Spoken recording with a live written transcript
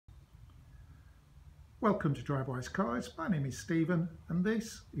Welcome to Drivewise Cars. My name is Stephen and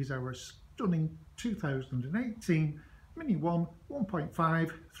this is our stunning 2018 Mini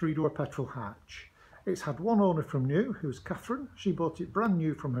 1.5 three-door petrol hatch. It's had one owner from new, who's Katherine. She bought it brand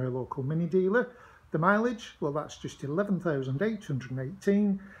new from her local mini dealer. The mileage, well, that's just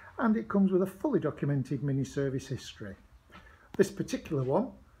 11,818, and it comes with a fully documented mini service history. This particular one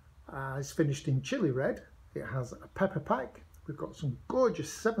is finished in chili red. It has a pepper pack. We've got some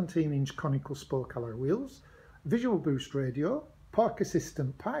gorgeous 17-inch conical spoke alloy wheels, visual boost radio, park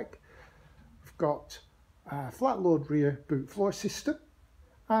assistant pack. We've got a flat load rear boot floor system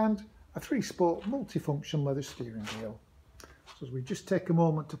and a 3-spoke multifunction leather steering wheel. So as we just take a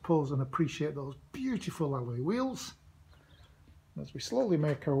moment to pause and appreciate those beautiful alloy wheels, as we slowly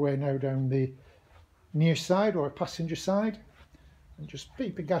make our way now down the near side or passenger side, and just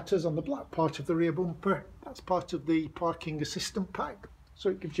peeping at us on the black part of the rear bumper, that's part of the parking assistant pack.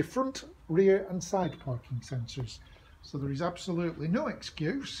 So it gives you front, rear and side parking sensors. So there is absolutely no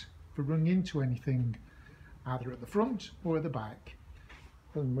excuse for running into anything either at the front or the back.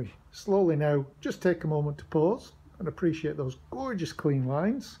 And we slowly now just take a moment to pause and appreciate those gorgeous clean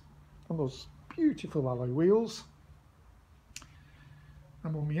lines and those beautiful alloy wheels.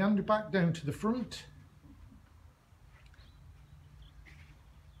 And we'll meander back down to the front,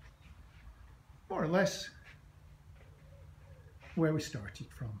 more or less where we started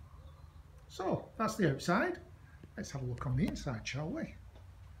from. So that's the outside. Let's have a look on the inside, shall we?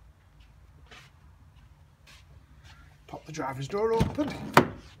 Pop the driver's door open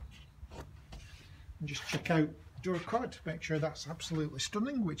and just check out the door card to make sure that's absolutely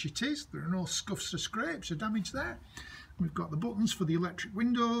stunning, which it is. There are no scuffs or scrapes or damage there. We've got the buttons for the electric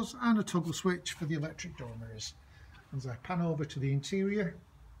windows and a toggle switch for the electric door mirrors. As I pan over to the interior,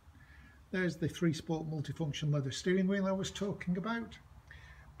 there's the 3-spoke multifunction leather steering wheel I was talking about.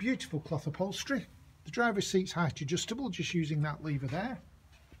 Beautiful cloth upholstery. The driver's seat's height adjustable, just using that lever there.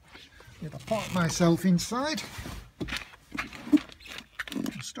 If I park myself inside,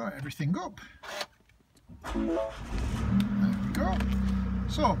 I'll start everything up. There we go.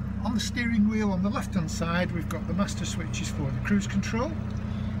 So on the steering wheel on the left hand side, we've got the master switches for the cruise control,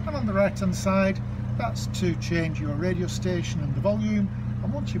 and on the right hand side, that's to change your radio station and the volume.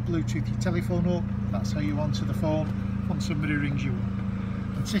 And once you Bluetooth your telephone up, that's how you answer the phone when somebody rings you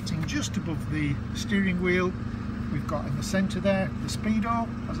up. And sitting just above the steering wheel, we've got in the centre there the speedo.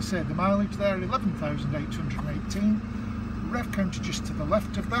 As I said, the mileage there 11,818. Rev counter just to the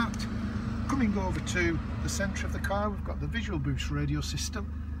left of that. Coming over to the centre of the car, we've got the visual boost radio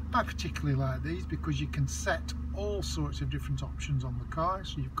system. I particularly like these because you can set all sorts of different options on the car.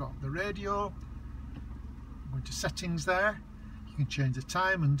 So you've got the radio, go into settings there. You can change the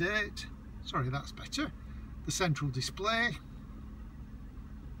time and date. Sorry, that's better. The central display.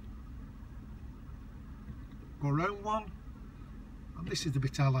 Go around one. And this is the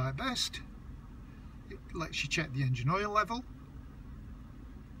bit I like best. It lets you check the engine oil level.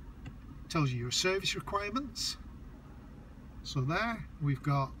 Tells you your service requirements. So there we've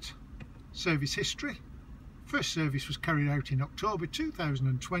got service history. First service was carried out in October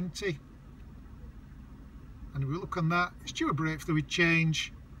 2020. And if we look on that, it's due a brake fluid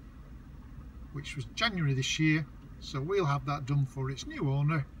change, which was January this year, so we'll have that done for its new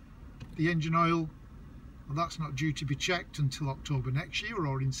owner. The engine oil, well, that's not due to be checked until October next year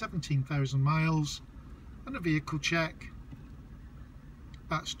or in 17,000 miles, and a vehicle check,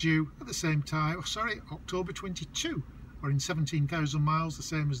 that's due at the same time, October 22 or in 17,000 miles, the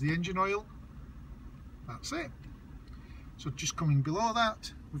same as the engine oil. That's it. So just coming below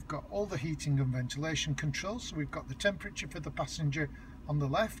that, we've got all the heating and ventilation controls. So we've got the temperature for the passenger on the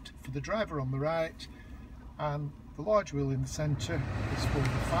left, for the driver on the right, and the large wheel in the centre is for the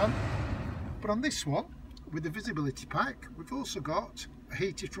fan. But on this one, with the visibility pack, we've also got a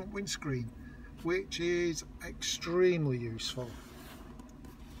heated front windscreen, which is extremely useful.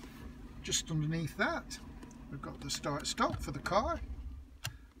 Just underneath that, we've got the start-stop for the car,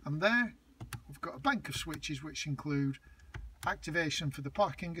 and there we've got a bank of switches which include activation for the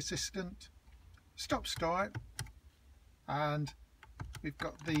parking assistant, stop start, and we've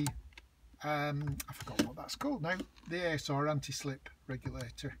got the I forgot what that's called now, the ASR anti-slip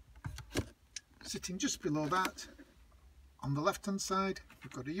regulator. Sitting just below that, on the left hand side,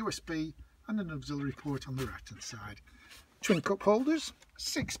 we've got a USB and an auxiliary port on the right hand side. Twin cup holders,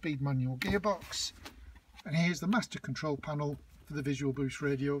 6-speed manual gearbox, and here's the master control panel for the visual boost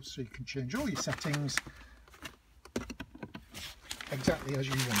radio, so you can change all your settings exactly as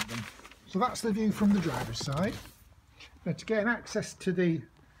you want them. So that's the view from the driver's side. Now to gain access to the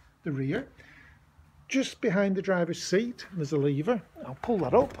rear, just behind the driver's seat there's a lever. I'll pull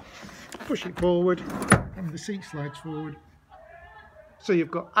that up push it forward and the seat slides forward, so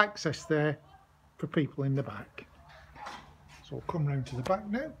you've got access there for people in the back. So I'll come round to the back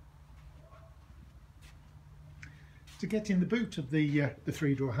now. To get in the boot of the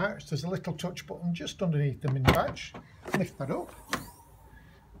 3-door hatch, there's a little touch button just underneath the mini badge. Lift that up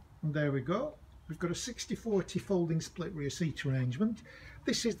and there we go. We've got a 60-40 folding split rear seat arrangement.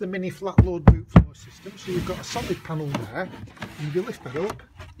 This is the mini flat load boot floor system, so you've got a solid panel there, and if you lift that up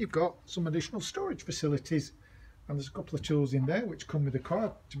you've got some additional storage facilities, and there's a couple of tools in there which come with the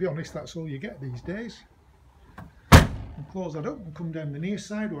car. To be honest, that's all you get these days. And close that up and come down the near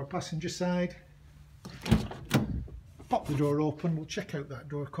side or passenger side. Pop the door open, we'll check out that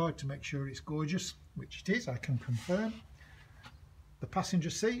door card to make sure it's gorgeous, which it is, I can confirm. The passenger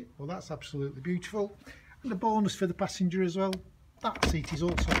seat, well, that's absolutely beautiful, and a bonus for the passenger as well, that seat is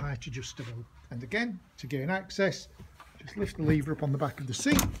also height adjustable, and again, to gain access, just lift the lever up on the back of the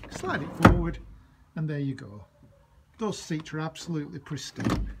seat, slide it forward, and there you go. Those seats are absolutely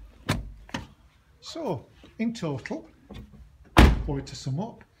pristine. So in total, or to sum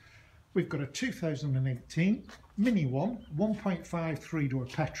up, we've got a 2018 Mini 1.5 3-door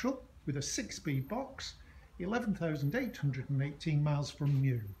petrol with a 6-speed box, 11,818 miles from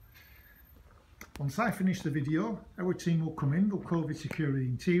new. Once I finish the video, our team will come in, they'll COVID secure the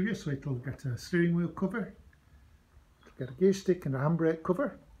interior, so it'll get a steering wheel cover, get a gear stick and a handbrake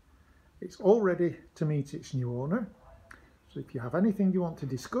cover. It's all ready to meet its new owner. So if you have anything you want to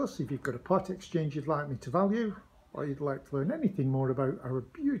discuss, if you've got a part exchange you'd like me to value, or you'd like to learn anything more about our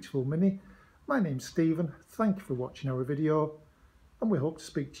beautiful Mini, my name's Stephen, thank you for watching our video, and we hope to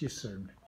speak to you soon.